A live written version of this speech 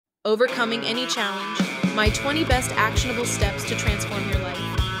Overcoming any challenge, my 20 best actionable steps to transform your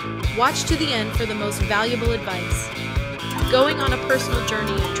life. Watch to the end for the most valuable advice. Going on a personal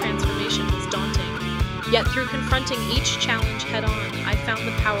journey of transformation was daunting, yet through confronting each challenge head-on, I found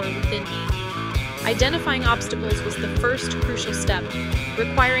the power within me. Identifying obstacles was the first crucial step,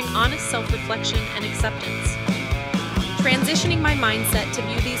 requiring honest self-reflection and acceptance. Transitioning my mindset to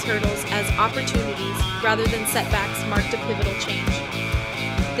view these hurdles as opportunities rather than setbacks marked a pivotal change.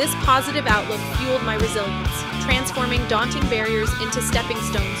 This positive outlook fueled my resilience, transforming daunting barriers into stepping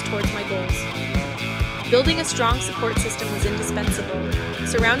stones towards my goals. Building a strong support system was indispensable.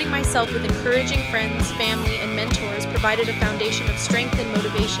 Surrounding myself with encouraging friends, family, and mentors provided a foundation of strength and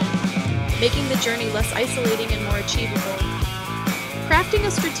motivation, making the journey less isolating and more achievable. Crafting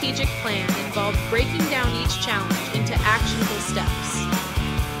a strategic plan involved breaking down each challenge into actionable steps.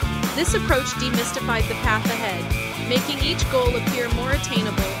 This approach demystified the path ahead, making each goal appear more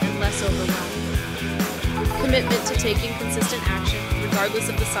attainable and less overwhelming. Commitment to taking consistent action, regardless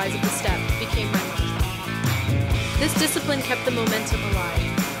of the size of the step, became my mantra. This discipline kept the momentum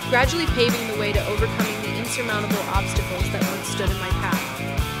alive, gradually paving the way to overcoming the insurmountable obstacles that once stood in my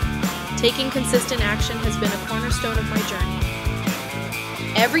path. Taking consistent action has been a cornerstone of my journey.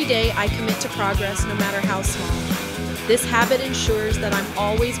 Every day I commit to progress, no matter how small. This habit ensures that I'm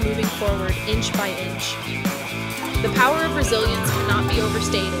always moving forward inch by inch. The power of resilience cannot be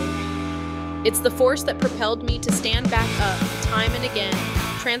overstated. It's the force that propelled me to stand back up time and again,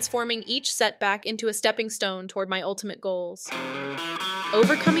 transforming each setback into a stepping stone toward my ultimate goals.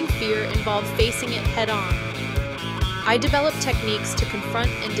 Overcoming fear involved facing it head-on. I developed techniques to confront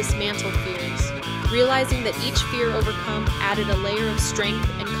and dismantle fears, realizing that each fear overcome added a layer of strength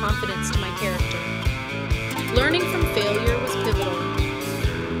and confidence to my character. Learning from failure was pivotal.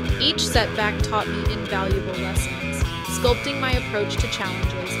 Each setback taught me invaluable lessons, sculpting my approach to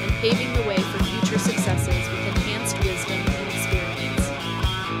challenges and paving the way for future successes with enhanced wisdom and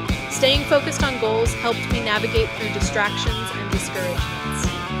experience. Staying focused on goals helped me navigate through distractions and discouragements.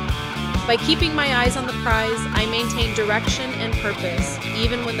 By keeping my eyes on the prize, I maintained direction and purpose,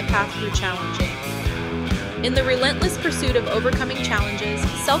 even when the path grew challenging. In the relentless pursuit of overcoming challenges,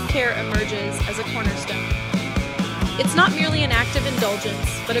 self-care emerges as a cornerstone. It's not merely an act of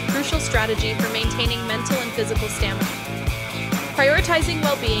indulgence, but a crucial strategy for maintaining mental and physical stamina. Prioritizing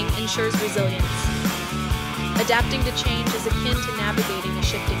well-being ensures resilience. Adapting to change is akin to navigating a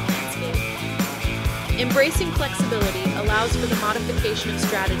shifting landscape. Embracing flexibility allows for the modification of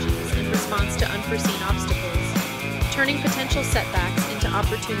strategies in response to unforeseen obstacles, turning potential setbacks into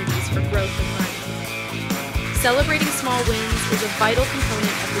opportunities for growth and learning. Celebrating small wins is a vital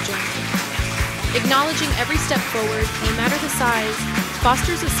component of the journey. Acknowledging every step forward, no matter the size,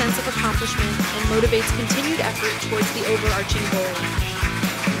 fosters a sense of accomplishment and motivates continued effort towards the overarching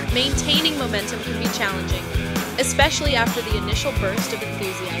goal. Maintaining momentum can be challenging, especially after the initial burst of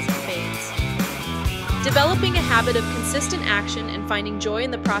enthusiasm fades. Developing a habit of consistent action and finding joy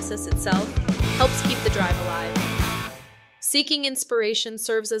in the process itself helps keep the drive alive. Seeking inspiration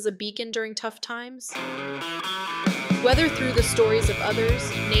serves as a beacon during tough times. Whether through the stories of others,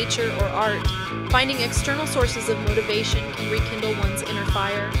 nature, or art, finding external sources of motivation can rekindle one's inner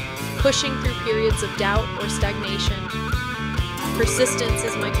fire, pushing through periods of doubt or stagnation. Persistence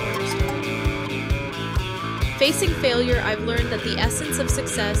is my cornerstone. Facing failure, I've learned that the essence of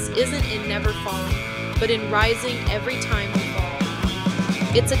success isn't in never falling, but in rising every time we fall.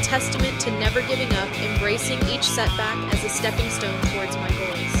 It's a testament to never giving up, embracing each setback as a stepping stone towards my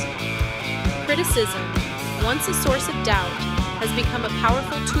goals. Criticism, once a source of doubt, has become a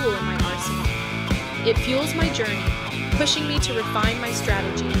powerful tool in my arsenal. It fuels my journey, pushing me to refine my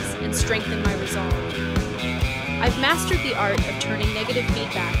strategies and strengthen my resolve. I've mastered the art of turning negative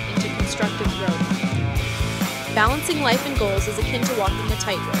feedback into constructive growth. Balancing life and goals is akin to walking a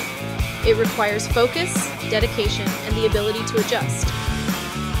tightrope. It requires focus, dedication, and the ability to adjust.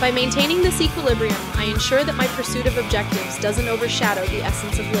 By maintaining this equilibrium, I ensure that my pursuit of objectives doesn't overshadow the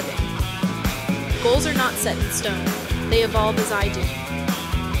essence of living. Goals are not set in stone. They evolve as I do.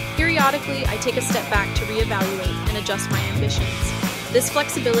 Periodically, I take a step back to reevaluate and adjust my ambitions. This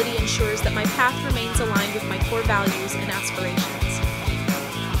flexibility ensures that my path remains aligned with my core values and aspirations.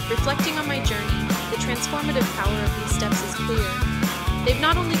 Reflecting on my journey, the transformative power of these steps is clear. They've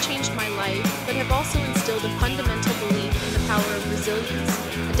not only changed my life, but have also instilled a fundamental belief in the power of resilience,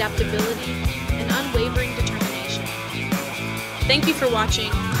 adaptability, and unwavering determination. Thank you for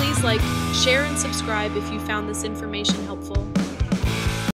watching. Please like, share, and subscribe if you found this information helpful.